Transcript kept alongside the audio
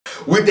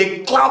with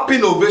a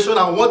clapping ovation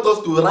and want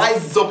us to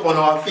rise up on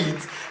our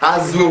feet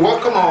as we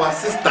welcome our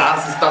sister,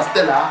 Sister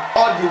Stella,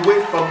 all the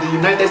way from the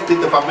United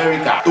States of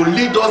America to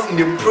lead us in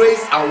the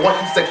praise and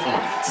worship section.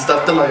 Sister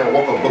Stella, you're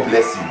welcome. God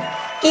bless you.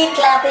 Keep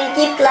clapping,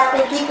 keep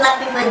clapping, keep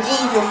clapping for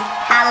Jesus.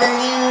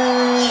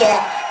 Hallelujah.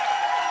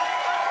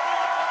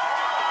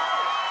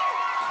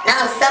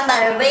 Now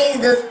somebody raise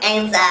those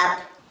hands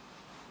up.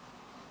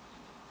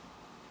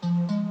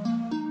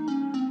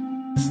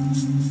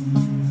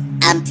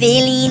 I'm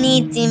feeling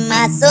it in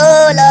my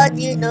soul, Lord,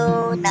 you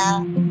know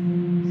now.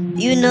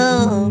 You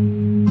know.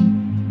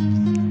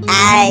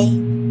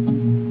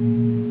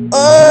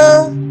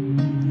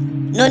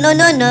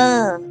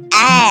 No.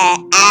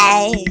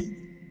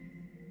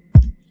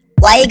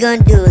 Why you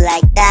gonna do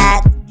like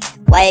that?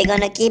 Why you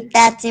gonna keep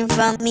that thing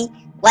from me?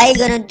 Why you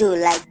gonna do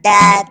like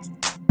that?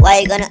 Why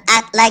you gonna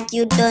act like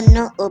you don't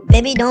know? Oh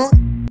baby, don't.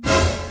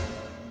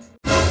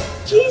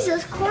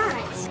 Jesus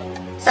Christ.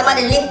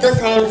 Somebody lift those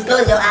hands,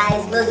 close your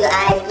eyes, close your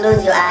eyes,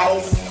 close your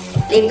eyes.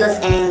 Lift those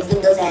hands,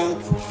 lift those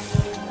hands.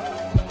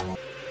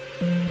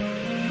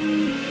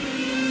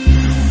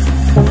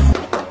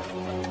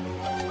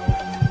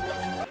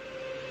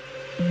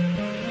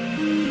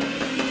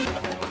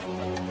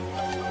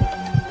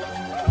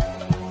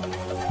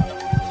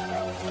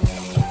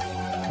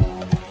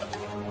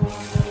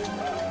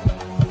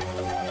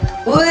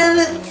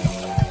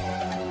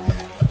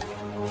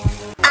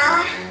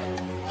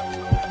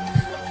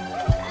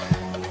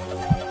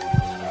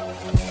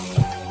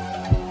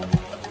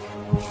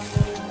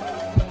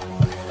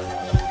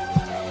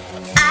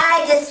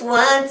 I just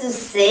want to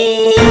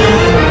say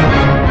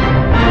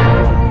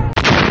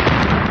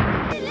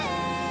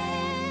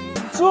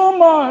too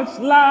much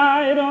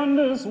light on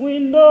this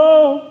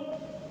window.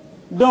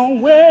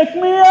 Don't wake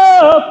me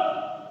up.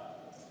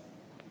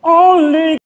 Only